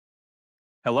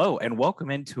Hello, and welcome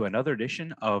into another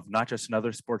edition of Not Just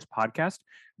Another Sports Podcast,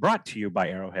 brought to you by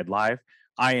Arrowhead Live.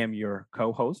 I am your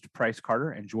co-host, Price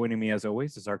Carter, and joining me as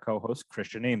always is our co-host,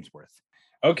 Christian Amesworth.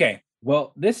 Okay,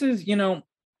 well, this is,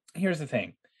 here's the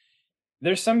thing.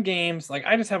 There's some games, like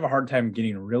I just have a hard time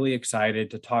getting really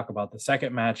excited to talk about the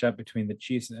second matchup between the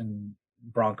Chiefs and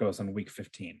Broncos in week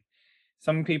 15.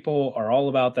 Some people are all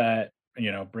about that,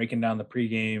 breaking down the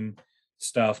pregame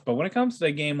stuff. But when it comes to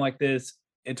a game like this,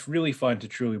 it's really fun to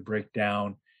truly break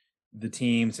down the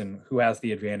teams and who has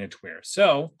the advantage where.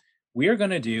 So we are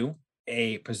going to do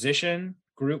a position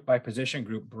group by position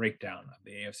group breakdown of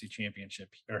the AFC Championship.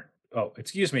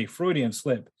 Freudian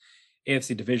slip,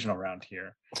 AFC divisional round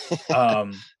here.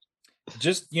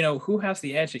 Just who has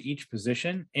the edge at each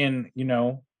position, and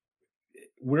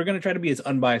we're going to try to be as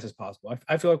unbiased as possible.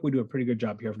 I feel like we do a pretty good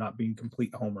job here of not being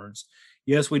complete homers.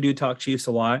 Yes, we do talk Chiefs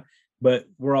a lot, but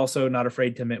we're also not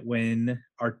afraid to admit when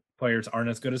our players aren't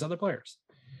as good as other players.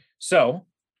 So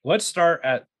let's start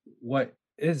at what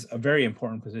is a very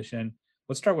important position.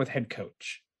 Let's start with head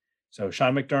coach. So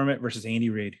Sean McDermott versus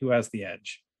Andy Reid. Who has the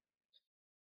edge?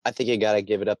 I think you got to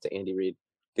give it up to Andy Reid.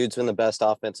 Dude's been the best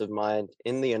offensive mind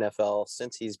in the NFL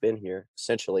since he's been here,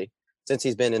 essentially. Since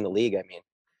he's been in the league, I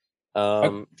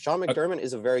mean. Sean McDermott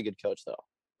is a very good coach, though.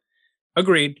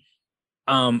 Agreed.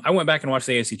 I went back and watched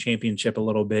the AFC Championship a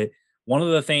little bit. One of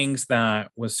the things that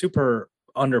was super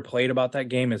underplayed about that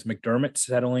game is McDermott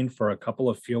settling for a couple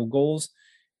of field goals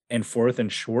and fourth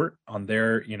and short on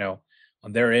their,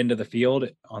 on their end of the field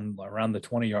on around the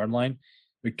 20-yard line.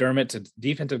 McDermott's a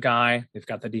defensive guy. They've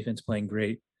got the defense playing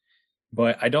great,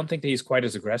 but I don't think that he's quite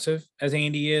as aggressive as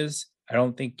Andy is. I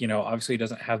don't think, obviously he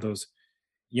doesn't have those,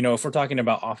 if we're talking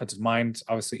about offensive minds,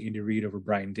 obviously Andy Reid over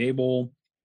Brian Daboll.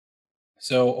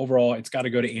 So overall, it's got to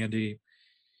go to Andy.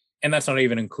 And that's not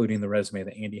even including the resume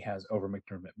that Andy has over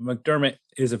McDermott. McDermott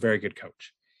is a very good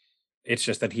coach. It's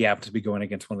just that he happens to be going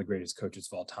against one of the greatest coaches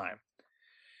of all time.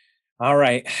 All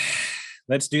right,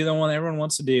 let's do the one that everyone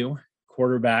wants to do.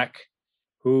 Quarterback.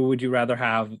 Who would you rather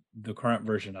have the current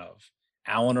version of,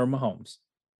 Allen or Mahomes?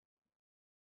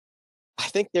 I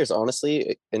think there's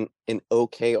honestly an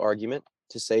okay argument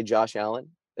to say Josh Allen,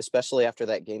 especially after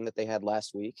that game that they had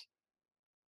last week.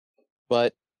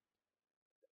 But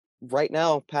right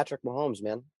now, Patrick Mahomes,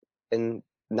 man, and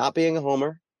not being a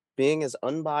homer, being as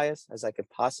unbiased as I could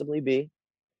possibly be,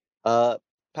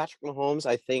 Patrick Mahomes,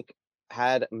 I think,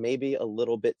 had maybe a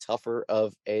little bit tougher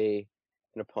of an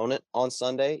opponent on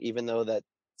Sunday, even though that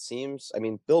seems,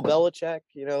 Bill Belichick,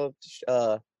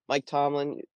 Mike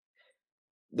Tomlin,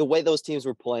 the way those teams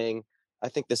were playing, I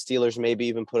think the Steelers maybe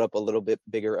even put up a little bit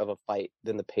bigger of a fight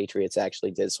than the Patriots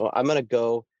actually did. So I'm going to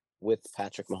go with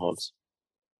Patrick Mahomes.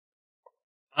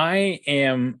 I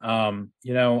am,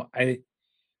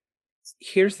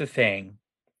 here's the thing.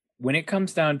 When it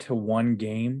comes down to one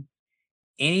game,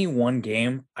 any one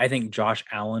game, I think Josh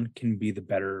Allen can be the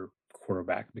better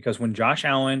quarterback, because when Josh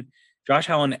Allen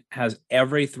has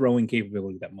every throwing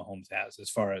capability that Mahomes has, as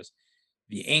far as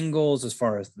the angles, as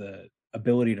far as the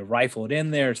ability to rifle it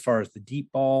in there, as far as the deep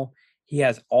ball. He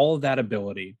has all of that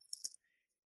ability.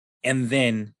 And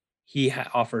then he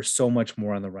offers so much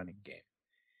more on the running game.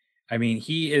 I mean,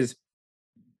 he is,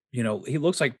 he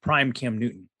looks like prime Cam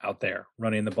Newton out there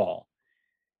running the ball.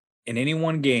 In any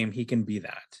one game, he can be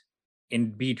that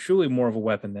and be truly more of a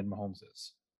weapon than Mahomes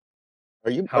is.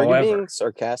 Are you being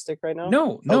sarcastic right now?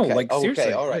 No, okay. Seriously.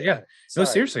 Okay, all right. Yeah. Sorry.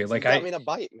 No, seriously. You got me in a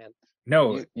bite, man.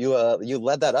 No. You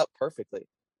led that up perfectly.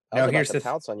 I was about to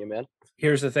pounce on you, man.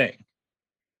 Here's the thing.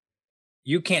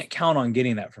 You can't count on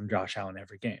getting that from Josh Allen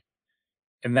every game.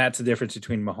 And that's the difference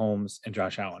between Mahomes and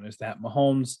Josh Allen, is that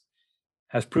Mahomes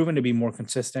has proven to be more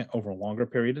consistent over a longer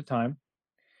period of time.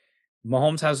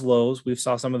 Mahomes has lows. We've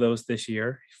saw some of those this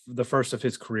year, the first of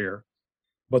his career,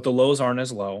 but the lows aren't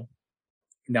as low.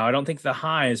 Now, I don't think the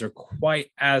highs are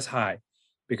quite as high,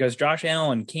 because Josh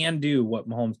Allen can do what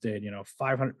Mahomes did,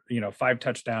 500, 5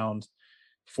 touchdowns,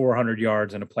 400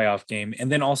 yards in a playoff game,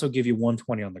 and then also give you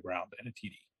 120 on the ground and a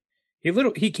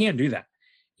TD. He can do that.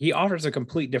 He offers a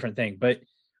complete different thing, but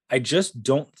I just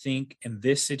don't think in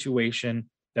this situation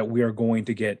that we are going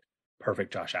to get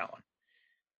perfect Josh Allen.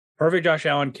 Perfect Josh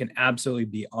Allen can absolutely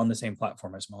be on the same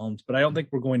platform as Mahomes, but I don't think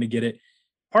we're going to get it.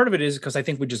 Part of it is because I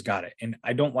think we just got it, and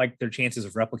I don't like their chances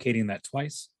of replicating that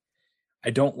twice. I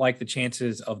don't like the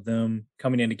chances of them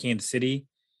coming into Kansas City.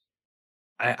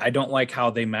 I don't like how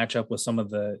they match up with some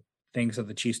of the things that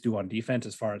the Chiefs do on defense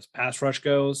as far as pass rush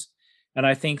goes. And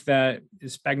I think that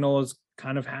Spagnuolo's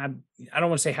kind of had, I don't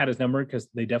want to say had his number, because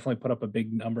they definitely put up a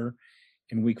big number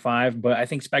in week 5, but I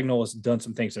think Spagnuolo's done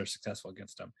some things that are successful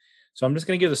against him. So I'm just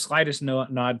going to give the slightest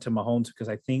nod to Mahomes, because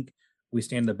I think we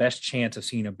stand the best chance of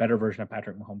seeing a better version of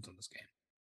Patrick Mahomes in this game.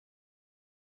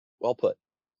 Well put.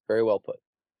 Very well put.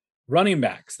 Running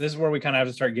backs. This is where we kind of have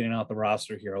to start getting out the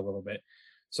roster here a little bit.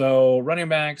 So running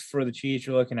backs for the Chiefs,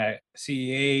 you're looking at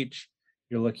CEH,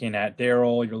 you're looking at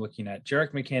Darrell, you're looking at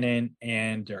Jerick McKinnon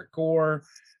and Derek Gore.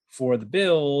 For the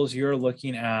Bills, you're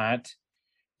looking at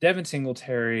Devin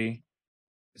Singletary,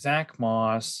 Zach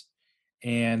Moss,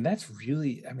 and that's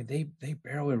really, I mean, they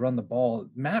barely run the ball.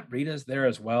 Matt Breida's there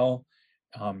as well.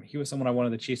 He was someone I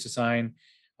wanted the Chiefs to sign.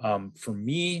 For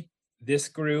me, this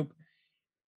group,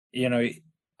 you know,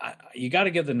 you got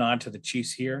to give the nod to the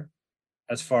Chiefs here,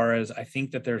 as far as I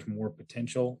think that there's more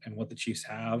potential in what the Chiefs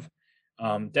have.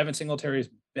 Devin Singletary is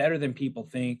better than people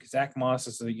think. Zach Moss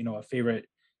is a favorite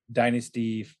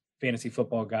dynasty fantasy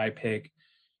football guy pick,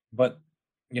 but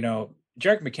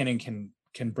Jerick McKinnon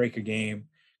can break a game.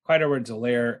 Clyde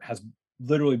Edwards-Helaire has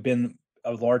literally been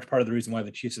a large part of the reason why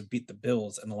the Chiefs have beat the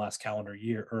Bills in the last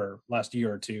year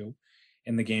or two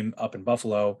in the game up in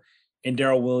Buffalo. And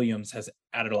Darrell Williams has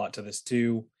added a lot to this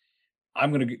too.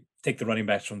 I'm going to take the running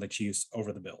backs from the Chiefs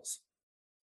over the Bills.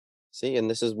 See, and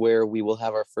this is where we will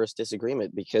have our first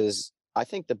disagreement, because I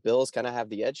think the Bills kind of have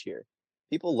the edge here.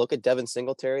 People look at Devin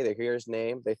Singletary, they hear his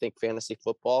name, they think fantasy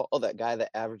football. Oh, that guy that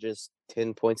averages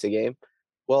 10 points a game.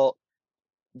 Well,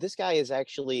 this guy is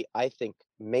actually, I think,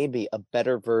 maybe a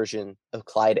better version of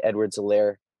Clyde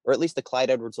Edwards-Helaire, or at least the Clyde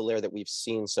Edwards-Helaire that we've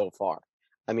seen so far.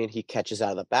 I mean, he catches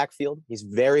out of the backfield. He's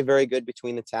very, very good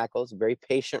between the tackles, very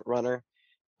patient runner.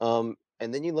 And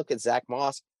then you look at Zach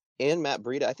Moss and Matt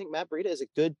Breida. I think Matt Breida is a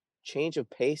good change of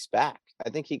pace back. I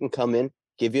think he can come in,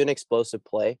 give you an explosive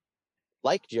play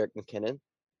like Jerick McKinnon.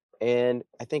 And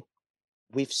I think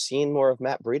we've seen more of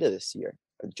Matt Breida this year.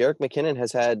 Jerick McKinnon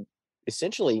has had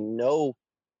essentially no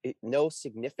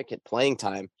significant playing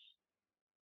time.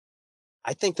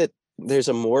 I think that there's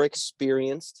a more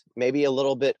experienced, maybe a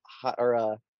little bit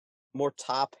more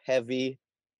top heavy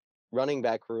running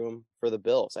back room for the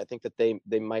Bills. I think that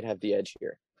they might have the edge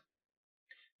here.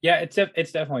 Yeah, it's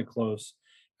definitely close.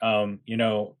 I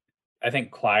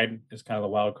think Clyde is kind of the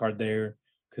wild card there,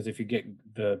 because if you get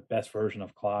the best version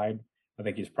of Clyde, I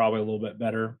think he's probably a little bit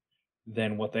better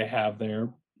than what they have there.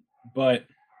 But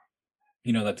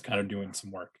that's kind of doing some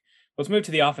work. Let's move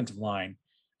to the offensive line.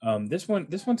 This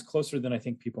one's closer than I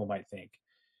think people might think.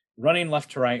 Running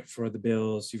left to right for the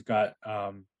Bills, you've got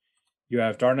you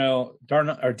have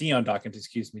Dion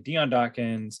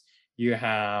Dawkins. You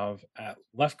have at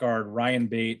left guard Ryan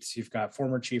Bates. You've got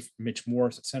former Chief Mitch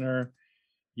Morse at center.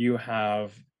 You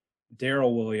have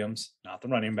Darrell Williams, not the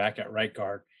running back, at right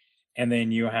guard. And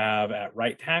then you have at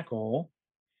right tackle,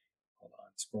 hold on,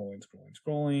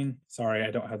 scrolling. Sorry,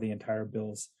 I don't have the entire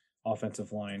Bills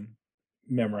offensive line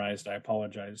memorized. I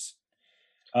apologize.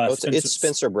 It's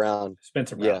Spencer Brown.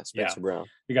 Yeah, Spencer Brown.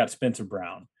 You got Spencer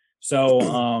Brown. So,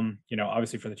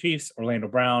 obviously for the Chiefs, Orlando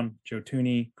Brown, Joe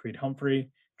Thuney, Creed Humphrey,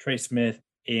 Trey Smith,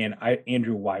 and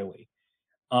Andrew Wiley.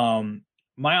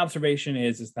 My observation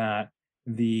is that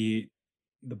the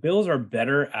Bills are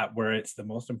better at where it's the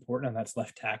most important, and that's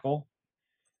left tackle.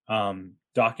 Dion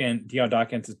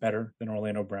Dawkins is better than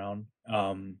Orlando Brown.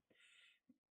 And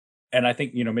I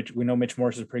think, we know Mitch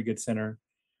Morse is a pretty good center.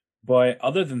 But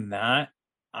other than that,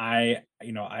 I'm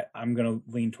going to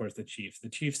lean towards the Chiefs. The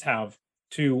Chiefs have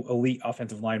 2 elite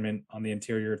offensive linemen on the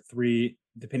interior, 3,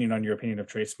 depending on your opinion of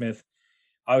Trey Smith.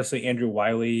 Obviously, Andrew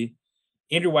Wiley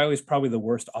is probably the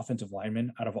worst offensive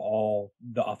lineman out of all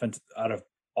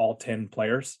 10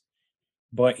 players,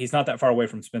 but he's not that far away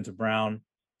from Spencer Brown.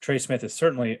 Trey Smith is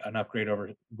certainly an upgrade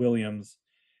over Williams.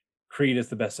 Creed is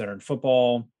the best center in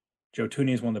football. Joe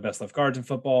Thuney is one of the best left guards in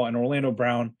football, and Orlando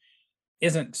Brown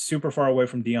isn't super far away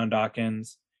from Dion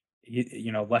Dawkins.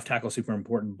 Left tackle super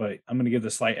important, but I'm going to give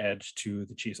the slight edge to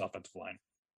the Chiefs offensive line.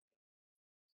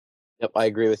 Yep, I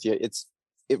agree with you.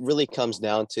 It really comes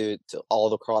down to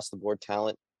all across the board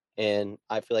talent, and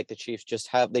I feel like the Chiefs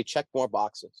they check more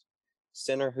boxes.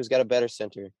 Center, who's got a better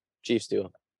center? Chiefs do.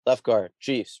 Left guard,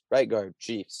 Chiefs. Right guard,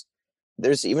 Chiefs.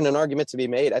 There's even an argument to be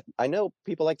made. I know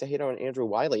people like to hate on Andrew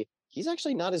Wiley. He's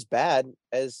actually not as bad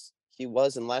as he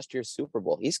was in last year's Super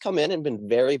Bowl. He's come in and been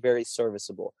very, very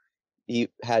serviceable. He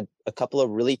had a couple of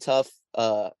really tough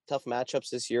matchups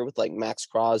this year with like Max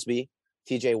Crosby,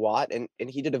 TJ Watt, and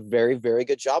he did a very, very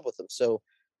good job with them. So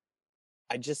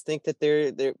I just think that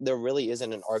there really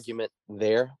isn't an argument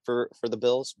there for the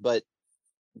Bills, but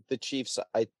the Chiefs,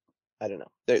 I don't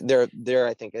know. They're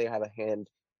I think they have a hand.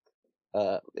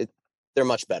 They're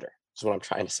much better. Is what I'm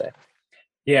trying to say.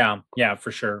 Yeah,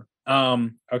 for sure.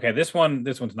 Okay, this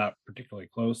one's not particularly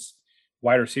close.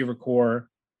 Wide receiver core: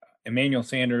 Emmanuel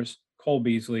Sanders, Cole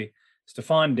Beasley,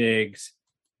 Stephon Diggs,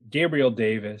 Gabriel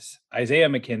Davis, Isaiah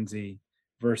McKenzie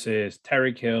versus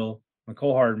Tyreek Hill,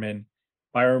 McCole Hardman,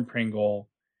 Byron Pringle.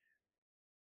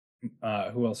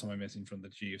 Who else am I missing from the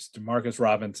Chiefs? Demarcus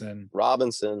Robinson,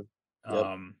 Robinson. Yep.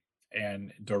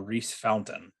 And Doris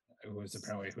Fountain, who is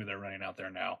apparently who they're running out there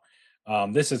now.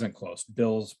 This isn't close.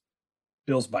 Bills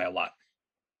by a lot.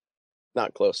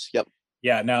 Not close. Yep.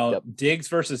 Yeah. Now Diggs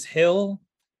versus Hill,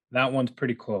 that one's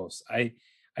pretty close. I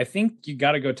think you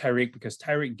got to go Tyreek because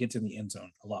Tyreek gets in the end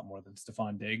zone a lot more than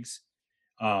Stephon Diggs.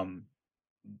 Tyreek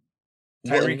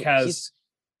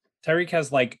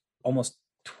has like almost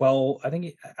 12. I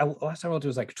think last time I looked, it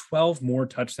was like 12 more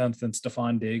touchdowns than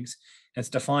Stephon Diggs. And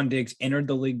Stephon Diggs entered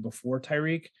the league before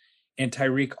Tyreek. And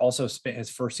Tyreek also spent his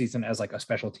first season as like a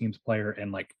special teams player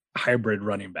and like hybrid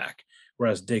running back,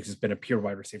 whereas Diggs has been a pure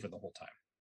wide receiver the whole time.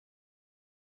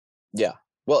 Yeah.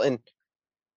 Well, and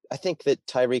I think that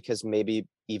Tyreek has maybe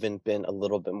even been a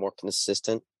little bit more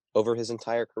consistent over his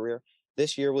entire career.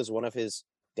 This year was one of his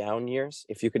down years,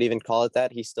 if you could even call it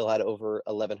that. He still had over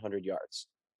 1,100 yards.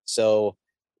 So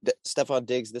Stephon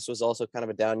Diggs, this was also kind of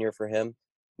a down year for him.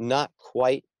 Not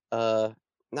quite the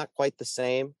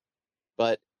same,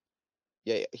 but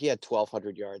yeah, he had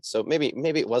 1,200 yards. So maybe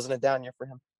it wasn't a down year for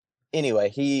him.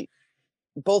 Anyway,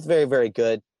 both very, very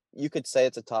good. You could say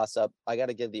it's a toss-up. I got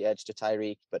to give the edge to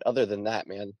Tyreek, but other than that,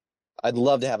 man, I'd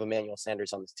love to have Emmanuel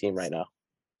Sanders on this team right now.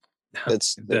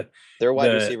 That's their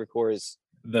wide receiver core is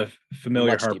the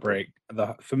familiar heartbreak.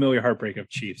 The familiar heartbreak of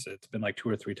Chiefs. It's been like 2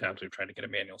 or 3 times we've tried to get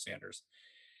Emmanuel Sanders.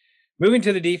 Moving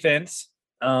to the defense,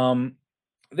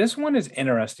 this one is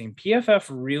interesting. PFF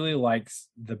really likes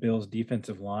the Bills'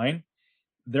 defensive line.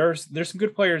 There's some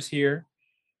good players here.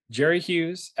 Jerry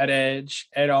Hughes at edge,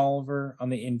 Ed Oliver on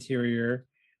the interior.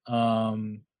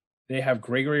 They have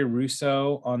Gregory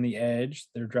Rousseau on the edge,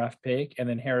 their draft pick, and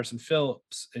then Harrison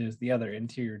Phillips is the other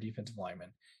interior defensive lineman.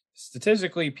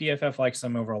 Statistically, PFF likes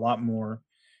them over a lot more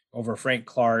over Frank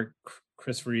Clark,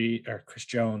 Chris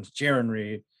Jones, Jaron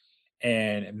Reed,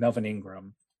 and Melvin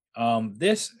Ingram.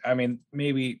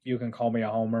 Maybe you can call me a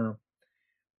homer.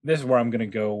 This is where I'm going to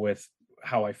go with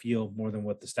how I feel more than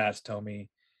what the stats tell me.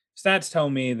 Stats tell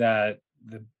me that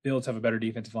the Bills have a better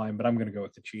defensive line, but I'm going to go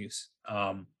with the Chiefs.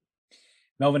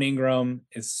 Melvin Ingram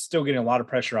is still getting a lot of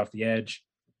pressure off the edge.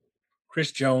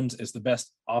 Chris Jones is the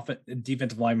best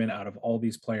defensive lineman out of all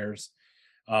these players.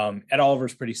 Ed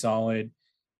Oliver's pretty solid.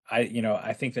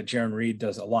 I think that Jaron Reed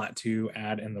does a lot to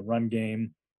add in the run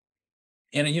game.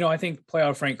 And, I think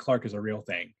playoff Frank Clark is a real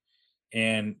thing.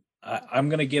 And I'm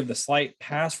going to give the slight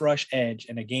pass rush edge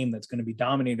in a game that's going to be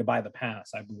dominated by the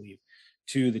pass, I believe,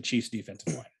 to the Chiefs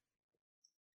defensive line.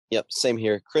 Yep, same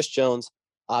here. Chris Jones,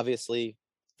 obviously,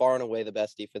 far and away the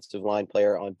best defensive line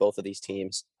player on both of these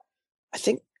teams. I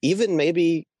think even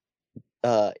maybe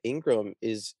Ingram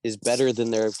is better than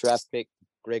their draft pick,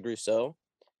 Greg Rousseau.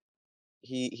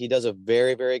 He does a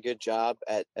very, very good job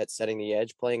at setting the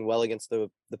edge, playing well against the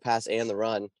pass and the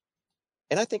run.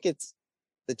 And I think it's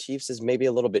the Chiefs is maybe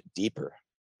a little bit deeper,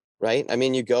 right? I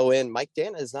mean, you go in, Mike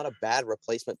Dana is not a bad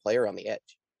replacement player on the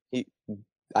edge.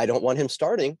 I don't want him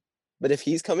starting, but if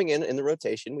he's coming in the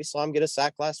rotation, we saw him get a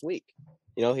sack last week.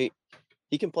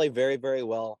 He can play very, very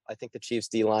well. I think the Chiefs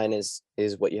D-line is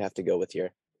what you have to go with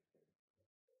here.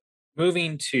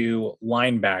 Moving to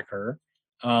linebacker,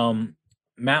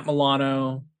 Matt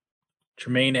Milano,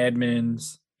 Tremaine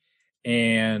Edmonds,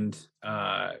 and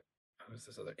who's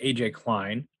this other? AJ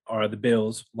Klein are the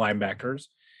Bills linebackers.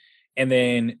 And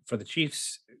then for the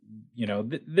Chiefs,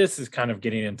 this is kind of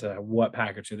getting into what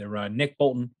package do they run. Nick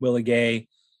Bolton, Willie Gay,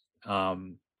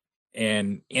 and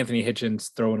Anthony Hitchens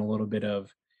throwing a little bit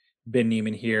of Ben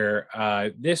Niemann here.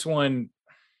 This one,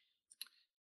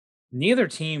 neither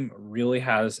team really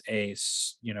has a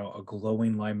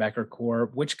glowing linebacker core,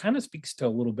 which kind of speaks to a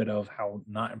little bit of how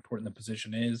not important the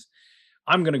position is.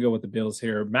 I'm going to go with the Bills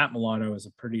here. Matt Milano is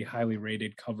a pretty highly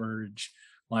rated coverage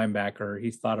linebacker.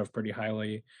 He's thought of pretty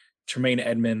highly. Tremaine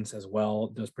Edmonds as well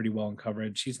does pretty well in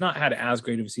coverage. He's not had as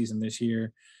great of a season this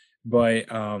year,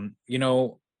 but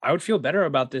I would feel better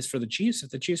about this for the Chiefs if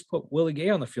the Chiefs put Willie Gay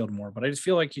on the field more, but I just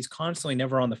feel like he's constantly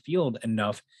never on the field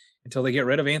enough until they get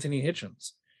rid of Anthony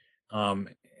Hitchens.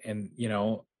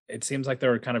 It seems like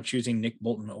they're kind of choosing Nick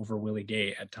Bolton over Willie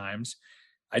Gay at times.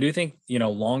 I do think,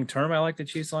 long-term, I like the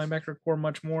Chiefs linebacker core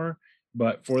much more,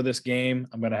 but for this game,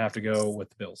 I'm going to have to go with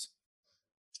the Bills.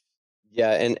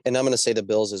 Yeah, and I'm going to say the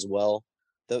Bills as well.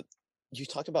 You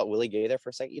talked about Willie Gay there for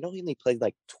a second. He only played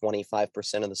like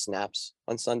 25% of the snaps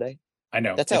on Sunday. I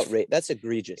know. That's outrageous. That's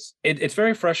egregious. It's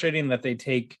very frustrating that they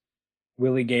take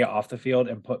Willie Gay off the field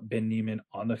and put Ben Niemann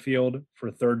on the field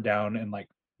for third down and like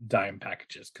dime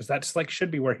packages, because that's like should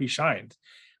be where he shines.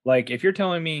 Like if you're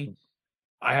telling me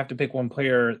I have to pick one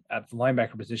player at the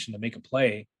linebacker position to make a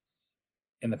play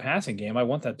in the passing game, I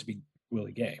want that to be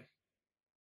Willie Gay.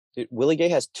 Dude, Willie Gay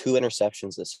has 2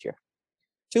 interceptions this year.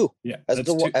 2. Yeah, As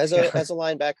that's two, as yeah. a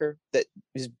linebacker that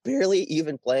is barely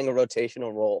even playing a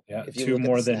rotational role. Yeah, If you 2 look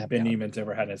more at the than snap Ben count. Neiman's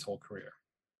ever had his whole career.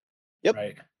 Yep.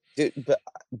 Right. Dude, but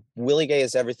Willie Gay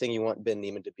is everything you want Ben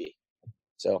Neiman to be.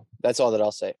 So that's all that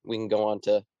I'll say. We can go on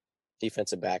to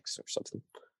defensive backs or something.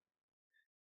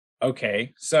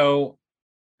 Okay, so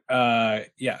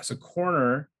so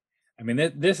corner. I mean,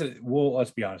 this is, well,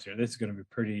 let's be honest here. This is going to be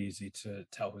pretty easy to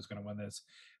tell who's going to win this.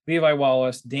 Levi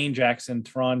Wallace, Dane Jackson,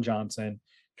 Teron Johnson.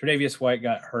 Tre'Davious White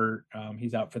got hurt.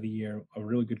 He's out for the year. A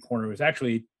really good corner who's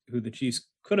actually who the Chiefs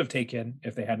could have taken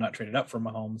if they had not traded up for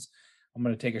Mahomes. I'm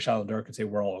going to take a shot in the dark and say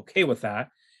we're all okay with that.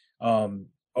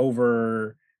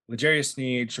 Over L'Jarius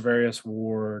Sneed, Charvarius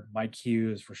Ward, Mike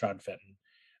Hughes, Rashad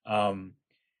Fenton.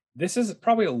 This is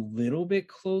probably a little bit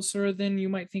closer than you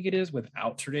might think it is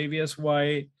without Tre'Davious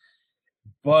White,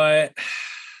 but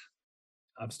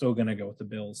I'm still going to go with the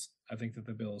Bills. I think that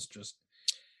the Bills just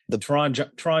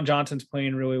Teron Johnson's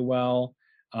playing really well.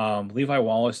 Levi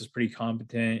Wallace is pretty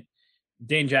competent.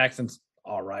 Dane Jackson's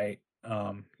all right.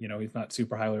 He's not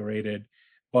super highly rated,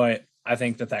 but I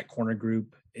think that corner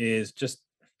group is just,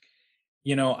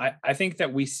 I think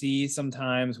that we see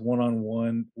sometimes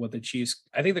one-on-one with the Chiefs.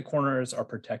 I think the corners are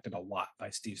protected a lot by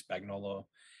Steve Spagnuolo.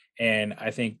 And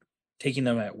I think taking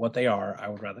them at what they are, I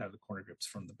would rather have the corner groups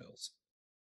from the Bills.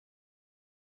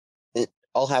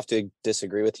 I'll have to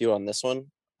disagree with you on this one.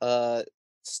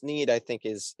 Sneed, I think,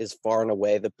 is far and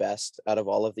away the best out of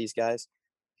all of these guys.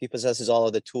 He possesses all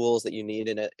of the tools that you need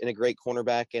in a great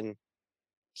cornerback, and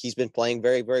he's been playing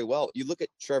very, very well. You look at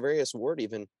Charvarius Ward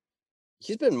even.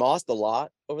 He's been mossed a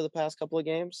lot over the past couple of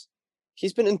games.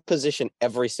 He's been in position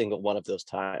every single one of those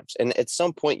times. And at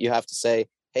some point you have to say,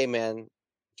 hey man,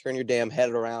 turn your damn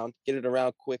head around, get it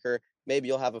around quicker. Maybe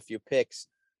you'll have a few picks.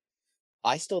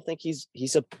 I still think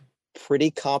he's a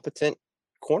pretty competent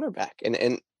cornerback.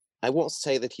 And I won't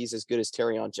say that he's as good as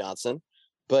Terrion Johnson,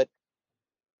 but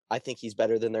I think he's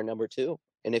better than their number 2.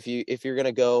 And if you're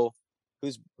gonna go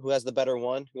who has the better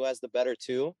one, who has the better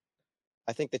 2,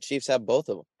 I think the Chiefs have both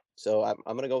of them. So I'm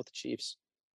going to go with the Chiefs.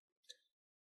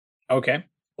 Okay.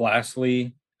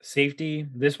 Lastly, safety.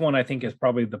 This one I think is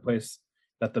probably the place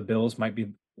that the Bills might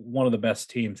be one of the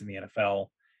best teams in the NFL,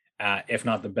 if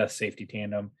not the best safety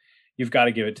tandem. You've got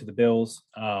to give it to the Bills.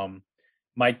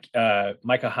 Micah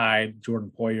Hyde,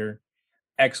 Jordan Poyer,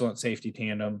 excellent safety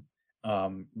tandem.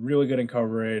 Really good in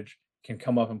coverage, can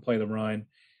come up and play the run.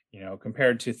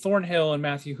 Compared to Thornhill and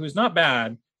Matthew, who's not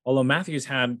bad. Although Matthew's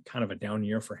had kind of a down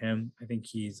year for him, I think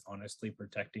he's honestly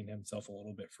protecting himself a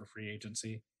little bit for free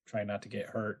agency, trying not to get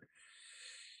hurt.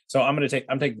 So I'm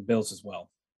taking the Bills as well.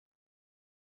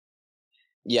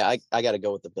 Yeah, I got to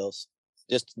go with the Bills.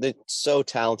 Just they're so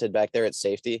talented back there at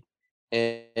safety,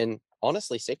 and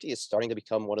honestly, safety is starting to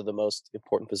become one of the most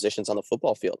important positions on the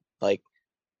football field. Like,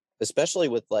 especially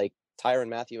with like Tyrann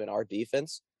Mathieu in our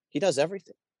defense, he does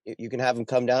everything. You can have him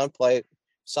come down, play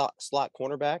slot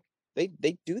cornerback.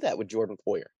 They do that with Jordan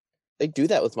Poyer. They do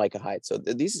that with Micah Hyde. So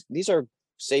these are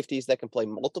safeties that can play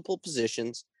multiple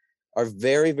positions, are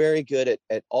very, very good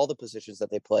at all the positions that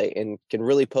they play, and can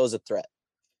really pose a threat.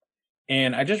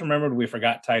 And I just remembered we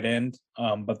forgot tight end,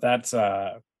 but that's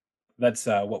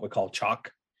what we call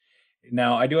chalk.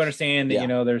 Now I do understand that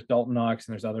there's Dalton Knox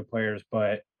and there's other players,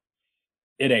 but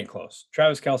it ain't close.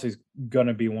 Travis Kelce's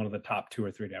gonna be one of the top 2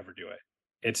 or 3 to ever do it.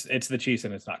 It's the Chiefs,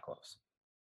 and it's not close.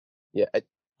 Yeah.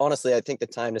 Honestly, I think the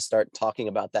time to start talking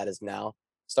about that is now.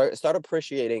 Start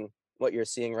appreciating what you're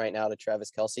seeing right now to Travis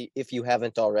Kelce, if you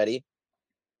haven't already.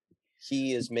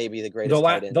 He is maybe the greatest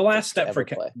tight end. The last step for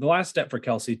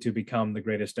Kelce to become the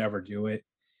greatest to ever do it,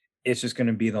 it's just going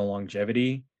to be the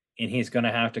longevity, and he's going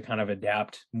to have to kind of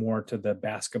adapt more to the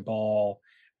basketball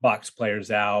box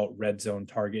players out, red zone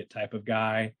target type of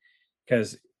guy,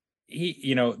 because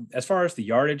he, as far as the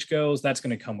yardage goes, that's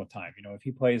going to come with time. If he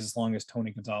plays as long as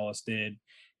Tony Gonzalez did,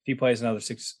 if he plays another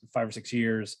 5 or 6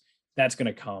 years, that's going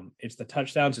to come. It's the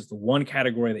touchdowns. It's the one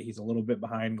category that he's a little bit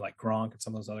behind, like Gronk and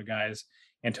some of those other guys,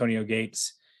 Antonio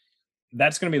Gates.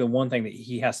 That's going to be the one thing that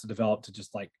he has to develop to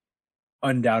just like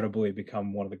undoubtedly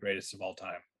become one of the greatest of all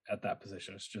time at that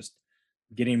position. It's just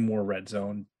getting more red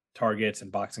zone targets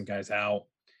and boxing guys out.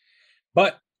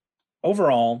 But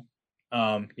overall,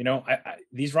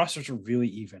 these rosters are really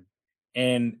even.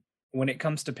 And when it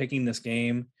comes to picking this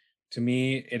game, to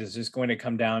me, it is just going to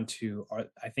come down to,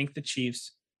 I think the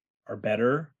Chiefs are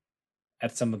better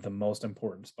at some of the most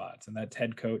important spots, and that's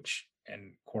head coach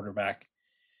and quarterback.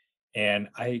 And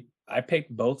I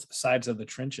picked both sides of the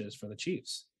trenches for the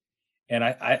Chiefs. And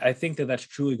I think that that's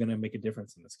truly going to make a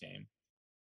difference in this game.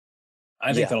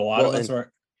 I think Yeah. that a lot Well, of us and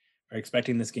are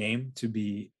expecting this game to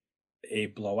be a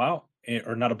blowout,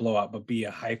 or not a blowout, but be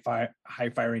a high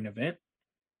firing event.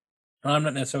 I'm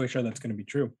not necessarily sure that's going to be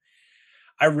true.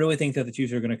 I really think that the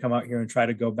Chiefs are going to come out here and try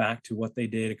to go back to what they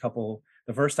did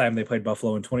the first time they played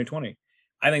Buffalo in 2020.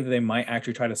 I think that they might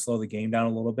actually try to slow the game down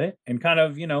a little bit and kind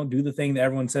of, do the thing that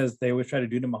everyone says they always try to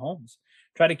do to Mahomes.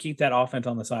 Try to keep that offense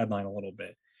on the sideline a little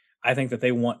bit. I think that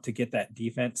they want to get that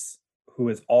defense, who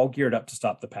is all geared up to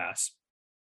stop the pass,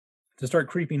 to start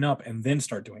creeping up and then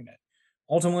start doing it.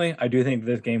 Ultimately, I do think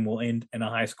this game will end in a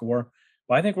high score,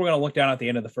 but I think we're going to look down at the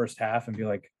end of the first half and be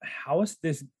like, how is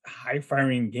this high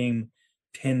firing game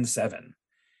 10-7?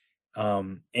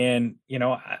 And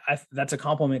that's a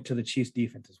compliment to the Chiefs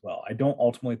defense as well. I don't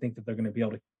ultimately think that they're going to be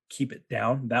able to keep it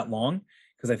down that long,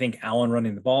 because I think Allen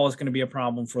running the ball is going to be a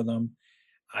problem for them.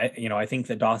 I think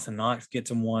that Dawson Knox gets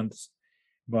him once,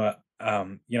 but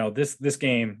this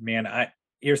game, man,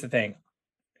 here's the thing.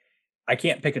 I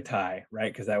can't pick a tie,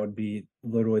 right? Because that would be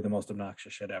literally the most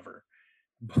obnoxious shit ever.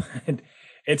 But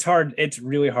it's hard. It's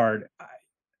really hard.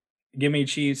 Give me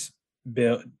Chiefs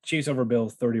over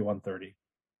Bills 31-30.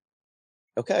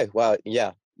 okay, wow,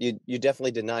 yeah, you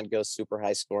definitely did not go super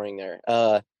high scoring there.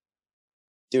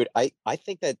 Dude, I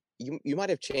think that you might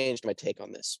have changed my take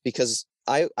on this, because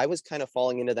I was kind of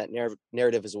falling into that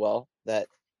narrative as well, that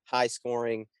high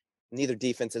scoring, neither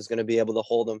defense is going to be able to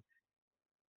hold them.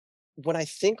 When I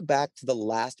think back to the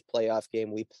last playoff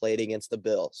game we played against the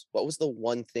Bills, what was the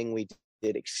one thing we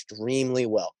did extremely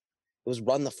well? It was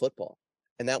run the football.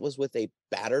 And that was with a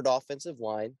battered offensive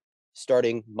line,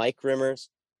 starting Mike Rimmers,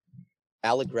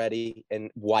 Allegretti,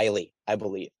 and Wiley, I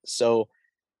believe. So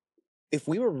if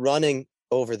we were running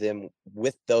over them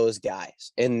with those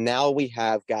guys, and now we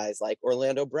have guys like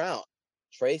Orlando Brown,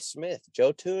 Trey Smith,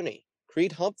 Joe Tooney,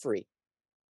 Creed Humphrey,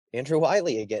 Andrew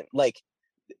Wiley again, like,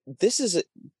 this is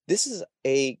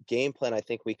a game plan I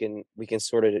think we can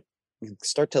sort of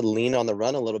start to lean on the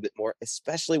run a little bit more,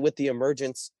 especially with the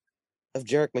emergence of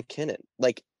Jerick McKinnon.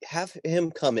 Like, have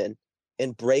him come in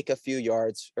and break a few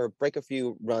yards or break a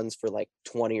few runs for like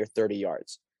 20 or 30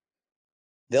 yards.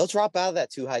 They'll drop out of that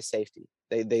too high safety.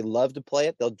 They love to play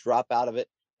it. They'll drop out of it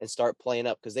and start playing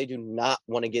up, because they do not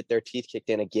want to get their teeth kicked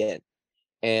in again.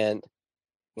 And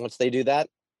once they do that,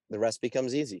 the rest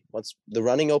becomes easy. Once the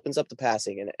running opens up the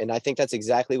passing, and I think that's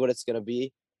exactly what it's going to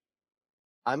be.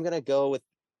 I'm going to go with,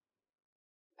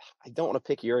 I don't want to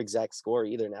pick your exact score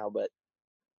either now, but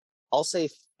I'll say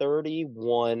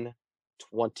 31-24.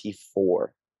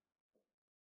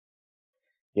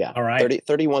 Yeah. All right.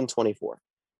 31-24.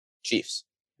 Chiefs.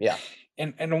 Yeah.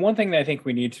 And the one thing that I think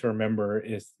we need to remember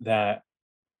is that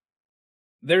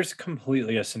there's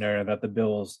completely a scenario that the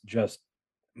Bills just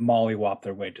mollywop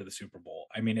their way to the Super Bowl.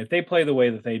 I mean, if they play the way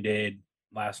that they did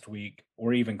last week,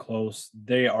 or even close,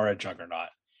 they are a juggernaut.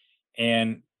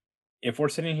 And if we're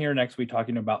sitting here next week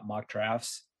talking about mock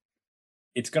drafts,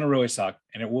 it's going to really suck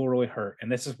and it will really hurt.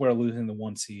 And this is where losing the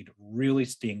 1 seed really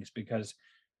stings, because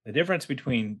the difference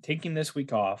between taking this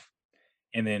week off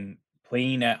and then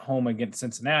playing at home against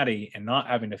Cincinnati and not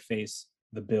having to face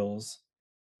the Bills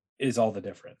is all the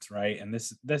difference, right? And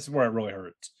this is where it really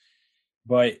hurts.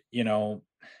 But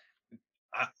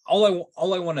all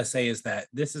I want to say is that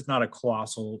this is not a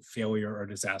colossal failure or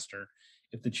disaster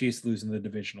if the Chiefs lose in the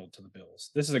divisional to the Bills.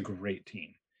 This is a great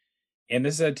team, and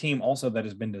this is a team also that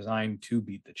has been designed to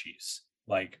beat the Chiefs.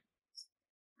 Like,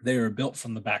 they are built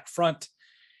from the back front.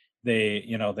 They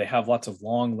have lots of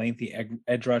long, lengthy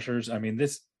edge rushers. I mean,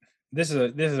 this is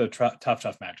a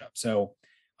tough matchup. So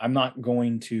I'm not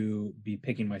going to be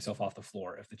picking myself off the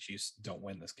floor if the Chiefs don't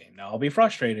win this game. Now, I'll be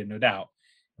frustrated, no doubt.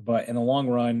 But in the long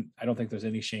run, I don't think there's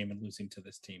any shame in losing to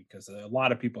this team, because a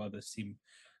lot of people have this team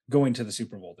going to the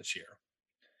Super Bowl this year.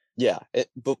 Yeah.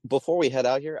 Before we head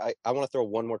out here, I want to throw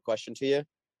one more question to you.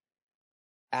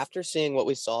 After seeing what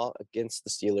we saw against the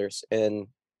Steelers and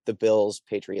the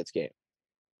Bills-Patriots game,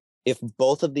 if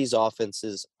both of these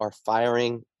offenses are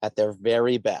firing at their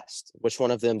very best, which one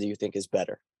of them do you think is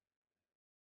better?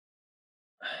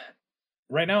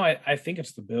 Right now, I think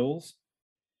it's the Bills.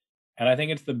 And I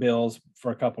think it's the Bills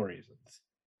for a couple of reasons.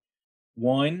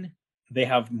 One, they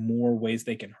have more ways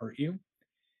they can hurt you.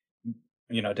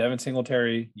 Devin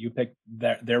Singletary, you pick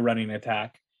their running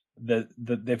attack.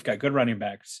 They've got good running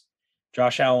backs.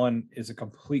 Josh Allen is a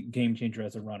complete game changer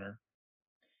as a runner.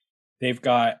 They've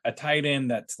got a tight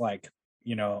end that's like,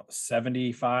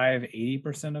 75,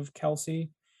 80% of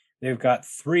Kelsey. They've got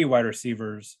 3 wide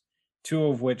receivers, 2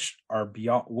 of which are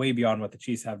way beyond what the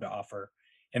Chiefs have to offer.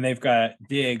 And they've got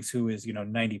Diggs, who is,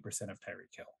 90% of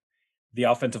Tyreek Hill. The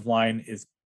offensive line is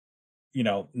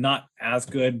not as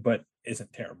good, but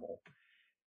isn't terrible.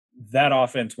 That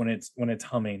offense, when it's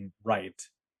humming right,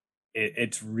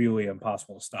 it's really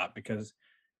impossible to stop because,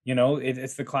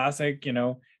 it's the classic,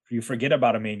 you forget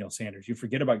about Emmanuel Sanders, you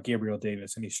forget about Gabriel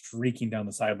Davis, and he's streaking down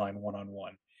the sideline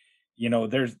one-on-one.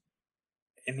 There's,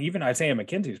 and even Isaiah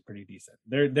McKenzie is pretty decent.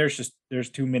 There's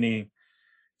too many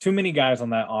guys on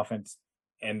that offense,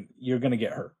 and you're going to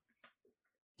get hurt.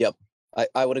 Yep.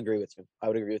 I would agree with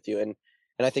you. And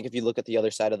I think if you look at the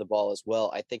other side of the ball as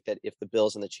well, I think that if the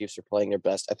Bills and the Chiefs are playing their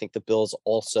best, I think the Bills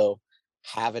also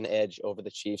have an edge over the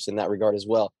Chiefs in that regard as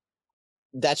well.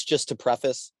 That's just to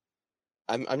preface.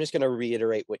 I'm just going to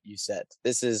reiterate what you said.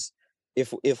 This is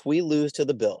if we lose to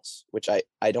the Bills, which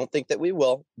I don't think that we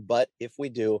will, but if we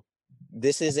do,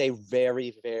 this is a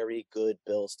very, very good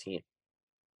Bills team.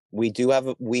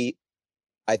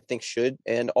 I think should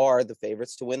and are the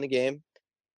favorites to win the game.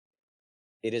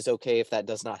 It is okay if that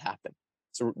does not happen.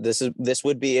 So this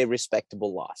would be a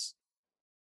respectable loss.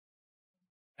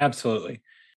 Absolutely.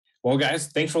 Well, guys,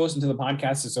 thanks for listening to the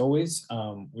podcast as always.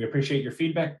 We appreciate your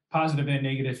feedback, positive and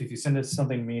negative. If you send us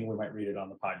something mean, we might read it on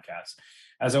the podcast.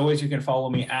 As always, you can follow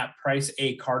me at Price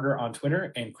A Carter on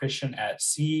Twitter and Christian at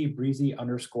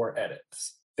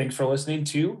 @CBreezy_edits. Thanks for listening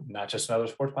to Not Just Another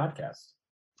Sports Podcast.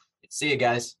 See you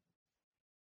guys.